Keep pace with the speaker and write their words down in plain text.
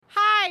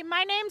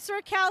My name's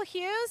Raquel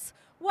Hughes.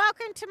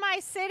 Welcome to my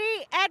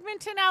city,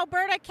 Edmonton,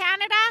 Alberta,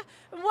 Canada.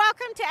 And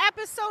welcome to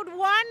episode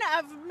 1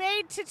 of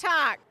Made to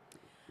Talk.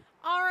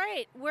 All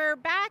right, we're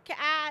back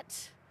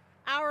at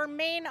our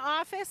main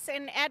office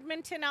in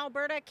Edmonton,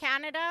 Alberta,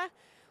 Canada.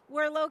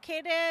 We're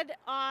located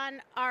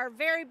on our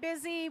very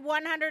busy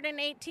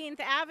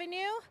 118th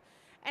Avenue,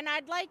 and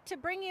I'd like to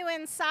bring you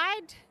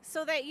inside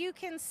so that you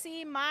can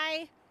see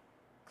my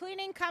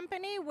cleaning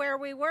company where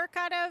we work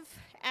out of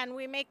and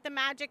we make the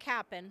magic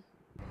happen.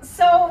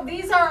 So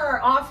these are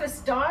our office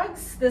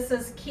dogs. This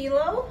is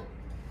Kilo.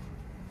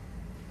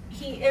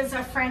 He is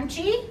a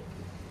Frenchie,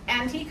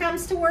 and he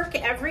comes to work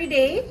every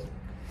day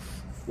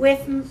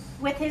with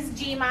his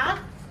Jima.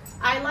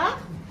 Isla,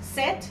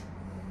 sit.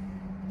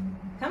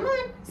 Come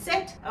on,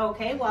 sit.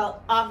 Okay,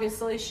 well,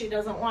 obviously she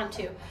doesn't want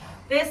to.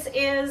 This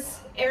is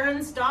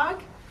Erin's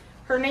dog.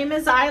 Her name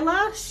is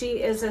Isla.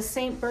 She is a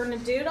St.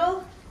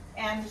 Bernedoodle,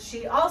 and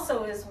she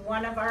also is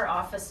one of our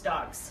office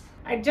dogs.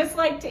 I'd just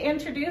like to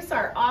introduce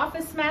our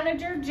office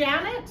manager,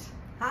 Janet.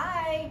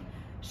 Hi.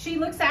 She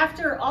looks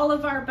after all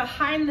of our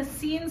behind the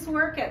scenes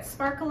work at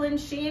Sparkle and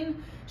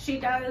Sheen. She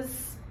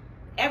does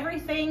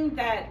everything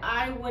that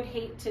I would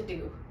hate to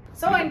do.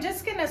 So I'm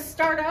just gonna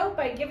start out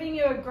by giving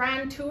you a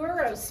grand tour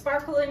of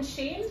Sparkle and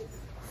Sheen.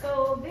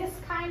 So this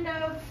kind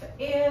of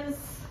is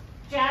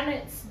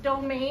Janet's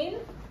domain.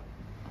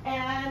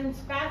 And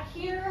back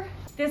here,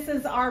 this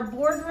is our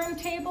boardroom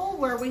table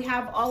where we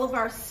have all of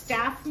our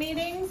staff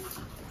meetings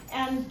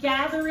and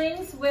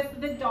gatherings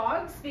with the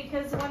dogs,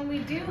 because when we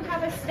do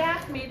have a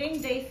staff meeting,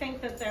 they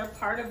think that they're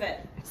part of it.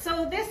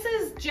 So this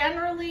is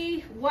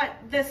generally what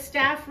the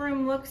staff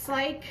room looks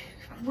like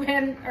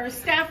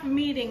staff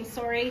meeting,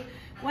 sorry.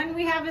 When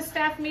we have a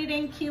staff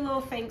meeting,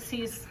 Kilo thinks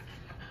he's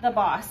the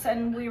boss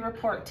and we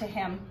report to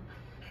him.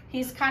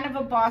 He's kind of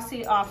a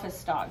bossy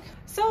office dog.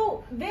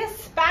 So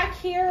this back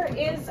here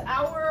is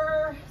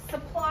our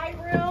supply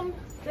room.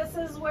 This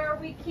is where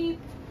we keep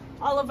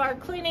all of our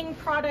cleaning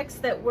products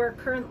that we're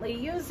currently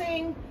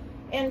using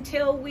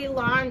until we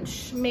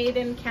launch Made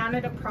in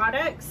Canada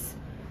products,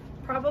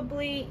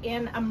 probably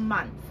in a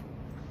month.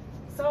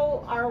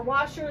 So our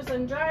washers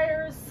and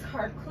dryers,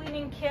 our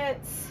cleaning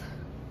kits,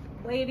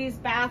 ladies'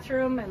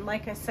 bathroom, and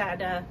like I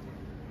said, a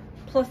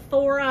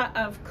plethora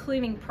of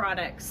cleaning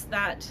products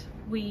that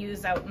we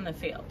use out in the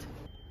field.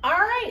 All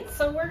right,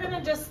 so we're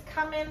gonna just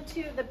come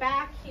into the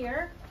back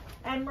here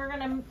and we're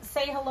gonna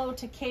say hello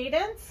to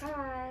Cadence.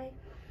 Hi.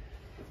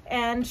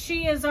 And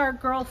she is our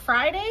Girl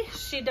Friday.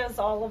 She does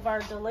all of our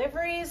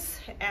deliveries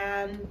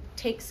and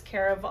takes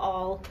care of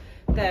all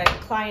the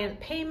client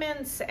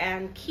payments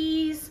and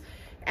keys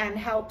and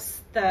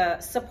helps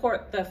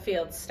support the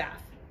field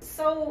staff.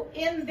 So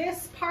in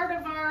this part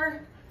of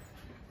our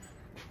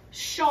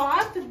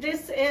shop,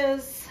 this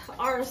is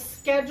our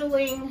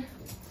scheduling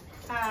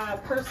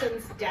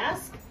person's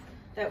desk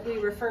that we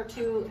refer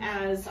to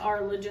as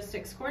our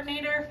logistics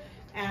coordinator,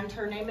 and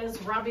her name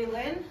is Robbie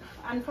Lynn.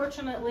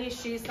 Unfortunately,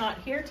 she's not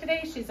here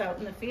today. She's out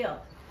in the field.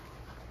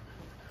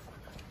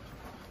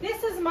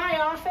 This is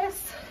my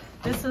office.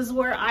 This is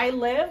where I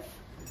live.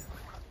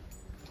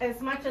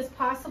 As much as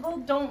possible,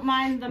 don't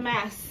mind the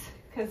mess,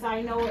 because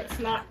I know it's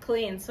not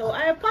clean, so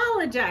I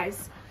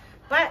apologize.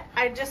 But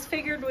I just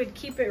figured we'd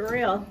keep it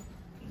real.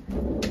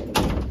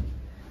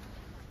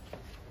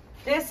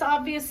 This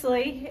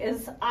obviously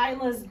is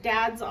Isla's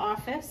dad's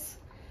office.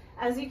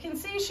 As you can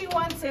see, she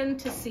wants in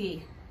to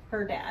see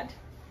her dad.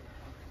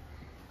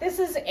 This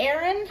is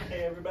Aaron.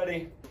 Hey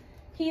everybody.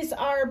 He's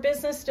our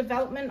business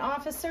development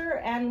officer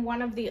and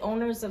one of the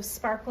owners of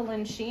Sparkle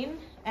and Sheen,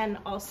 and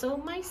also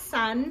my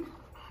son.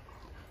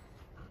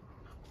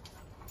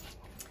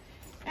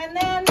 And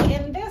then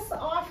in this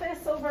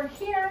office over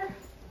here,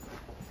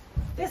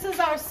 this is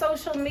our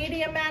social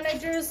media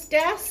manager's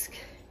desk,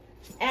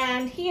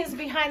 and he is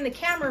behind the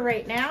camera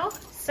right now,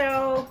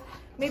 so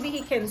maybe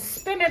he can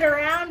spin it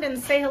around and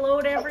say hello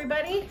to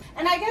everybody.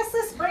 And I guess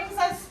this brings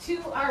us to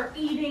our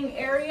eating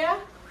area,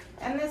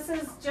 and this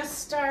is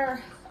just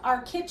our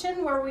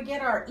kitchen where we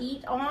get our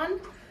eat on,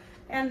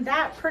 and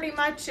that pretty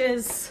much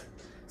is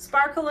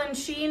Sparkle and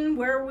Sheen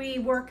where we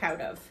work out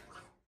of.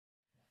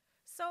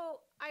 So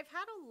I've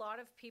had a lot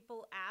of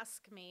people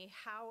ask me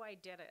how I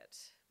did it.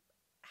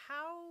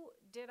 How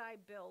did I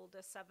build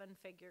a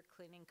 7-figure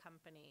cleaning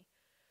company?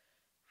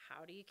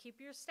 How do you keep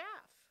your staff?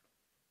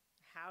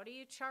 How do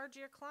you charge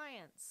your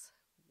clients?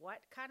 What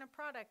kind of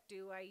product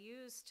do I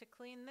use to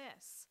clean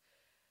this?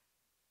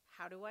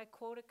 How do I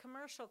quote a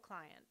commercial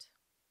client?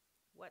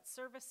 What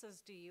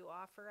services do you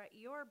offer at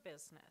your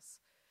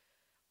business?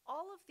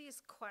 All of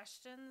these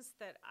questions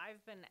that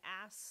I've been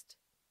asked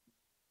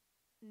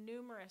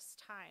numerous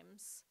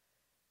times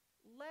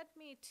led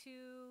me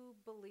to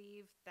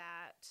believe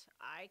that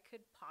I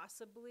could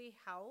possibly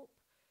help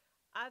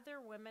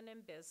other women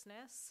in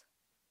business.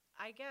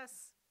 I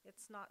guess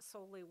it's not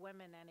solely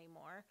women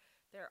anymore.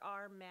 There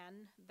are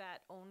men that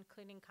own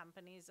cleaning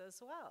companies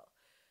as well.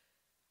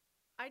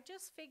 I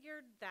just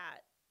figured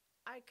that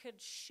I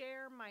could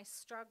share my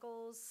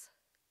struggles,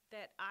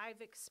 that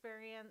I've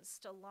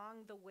experienced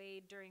along the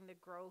way during the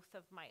growth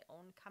of my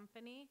own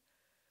company.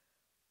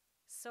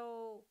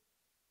 So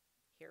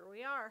here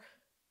we are.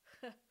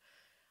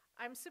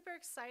 I'm super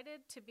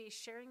excited to be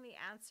sharing the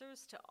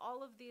answers to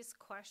all of these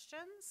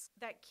questions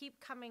that keep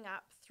coming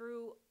up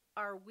through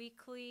our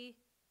weekly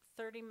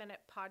 30-minute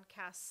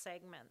podcast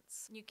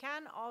segments. You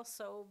can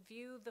also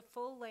view the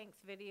full-length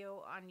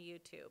video on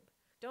YouTube.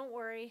 Don't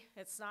worry,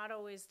 it's not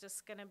always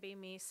just going to be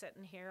me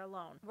sitting here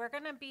alone. We're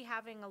going to be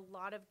having a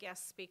lot of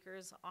guest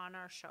speakers on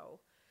our show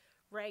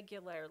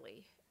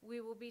regularly.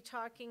 We will be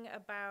talking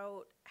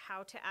about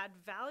how to add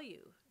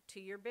value to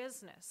your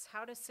business,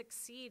 how to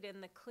succeed in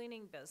the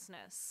cleaning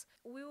business.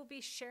 We will be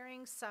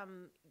sharing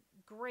some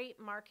great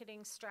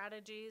marketing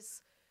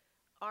strategies.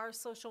 Our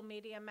social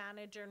media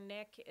manager,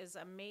 Nick, is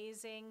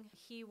amazing.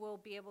 He will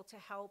be able to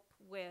help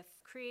with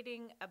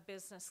creating a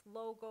business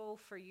logo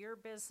for your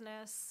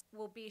business.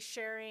 We'll be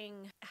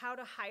sharing how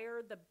to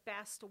hire the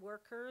best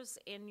workers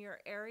in your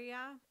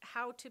area,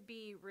 how to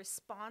be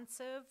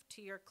responsive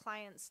to your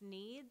clients'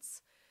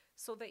 needs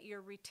so that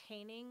you're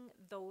retaining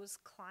those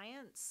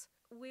clients.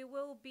 We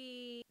will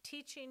be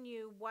teaching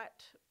you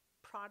what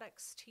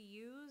products to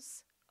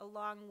use,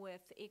 along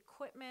with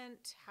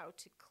equipment, how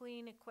to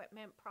clean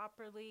equipment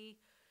properly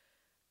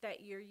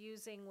that you're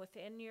using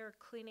within your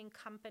cleaning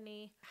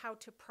company, how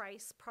to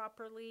price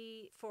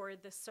properly for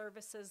the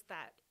services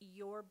that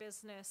your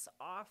business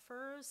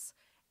offers,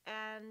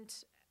 and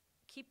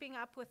keeping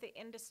up with the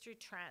industry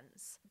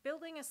trends.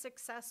 Building a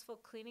successful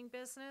cleaning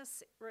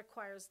business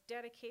requires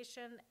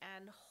dedication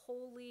and,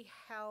 holy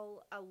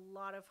hell, a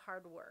lot of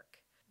hard work.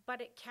 But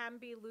it can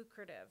be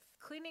lucrative.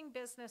 Cleaning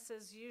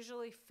businesses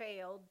usually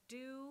fail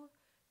due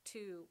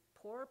to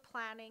poor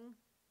planning,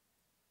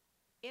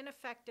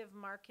 ineffective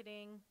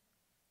marketing,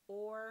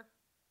 or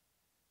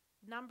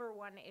number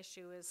one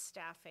issue is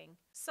staffing.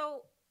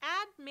 So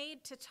add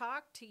Maid to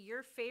Talk to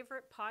your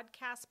favorite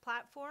podcast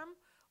platform,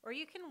 or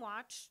you can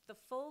watch the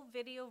full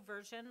video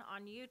version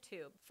on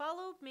YouTube.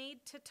 Follow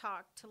Maid to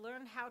Talk to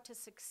learn how to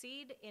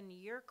succeed in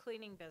your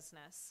cleaning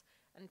business.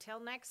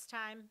 Until next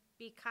time,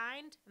 be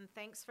kind and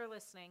thanks for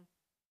listening.